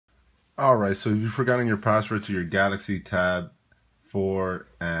Alright, so if you've forgotten your password to your Galaxy Tab 4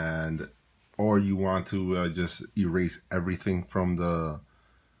 or you want to just erase everything from the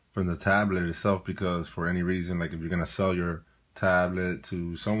tablet itself, because for any reason, like if you're gonna sell your tablet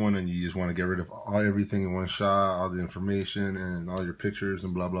to someone and you just want to get rid of everything in one shot, all the information and all your pictures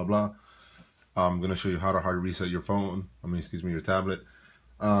and blah blah blah, I'm gonna show you how to hard reset your phone. Your tablet.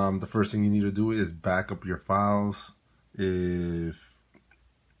 The first thing you need to do is back up your files,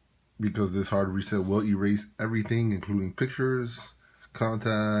 because this hard reset will erase everything, including pictures,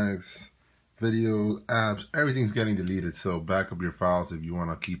 contacts, videos, apps. Everything's getting deleted. So back up your files if you want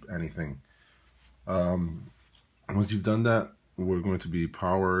to keep anything. Once you've done that, we're going to be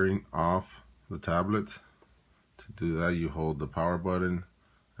powering off the tablet. To do that, you hold the power button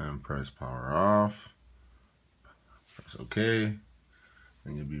and press power off. Press OK,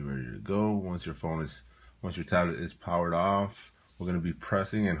 and you'll be ready to go. Once your tablet is powered off, we're going to be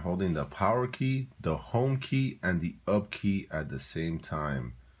pressing and holding the power key, the home key, and the up key at the same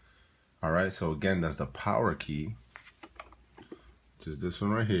time. All right, so again, that's the power key, which is this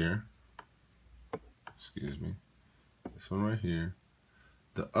one right here. Excuse me. This one right here.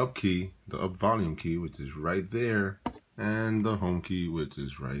 The up key, the up volume key, which is right there, and the home key, which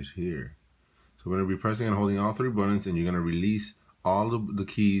is right here. So we're going to be pressing and holding all three buttons, and you're going to release all of the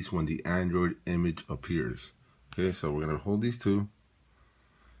keys when the Android image appears. Okay, so we're going to hold these two,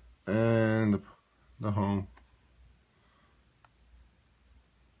 and the home,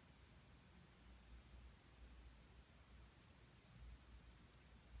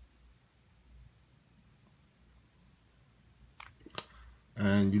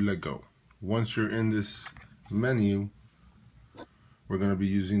 and you let go. Once you're in this menu, we're going to be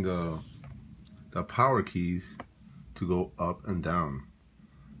using the power keys to go up and down.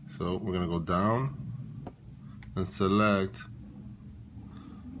 So we're going to go down and select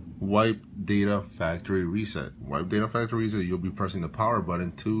Wipe Data Factory Reset. Wipe Data Factory Reset, you'll be pressing the power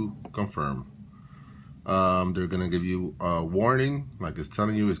button to confirm. They're going to give you a warning, like it's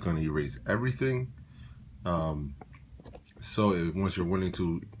telling you it's going to erase everything. So once you're willing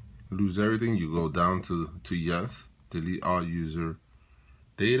to lose everything, you go down to yes, delete all user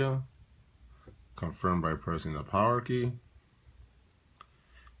data, confirm by pressing the power key,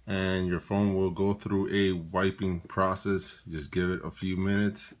 and your phone will go through a wiping process. Just give it a few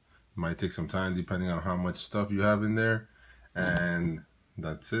minutes. It might take some time depending on how much stuff you have in there, and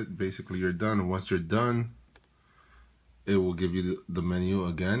that's it. Basically, you're done. Once you're done, it will give you the menu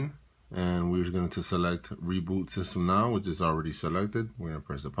again, and we're going to select Reboot System Now, which is already selected. We're going to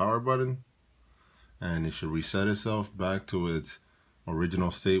press the power button, and it should reset itself back to its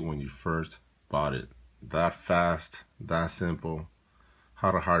original state when you first bought it. That fast, that simple. How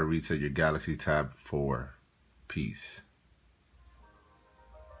to hard reset your Galaxy Tab 4. Peace.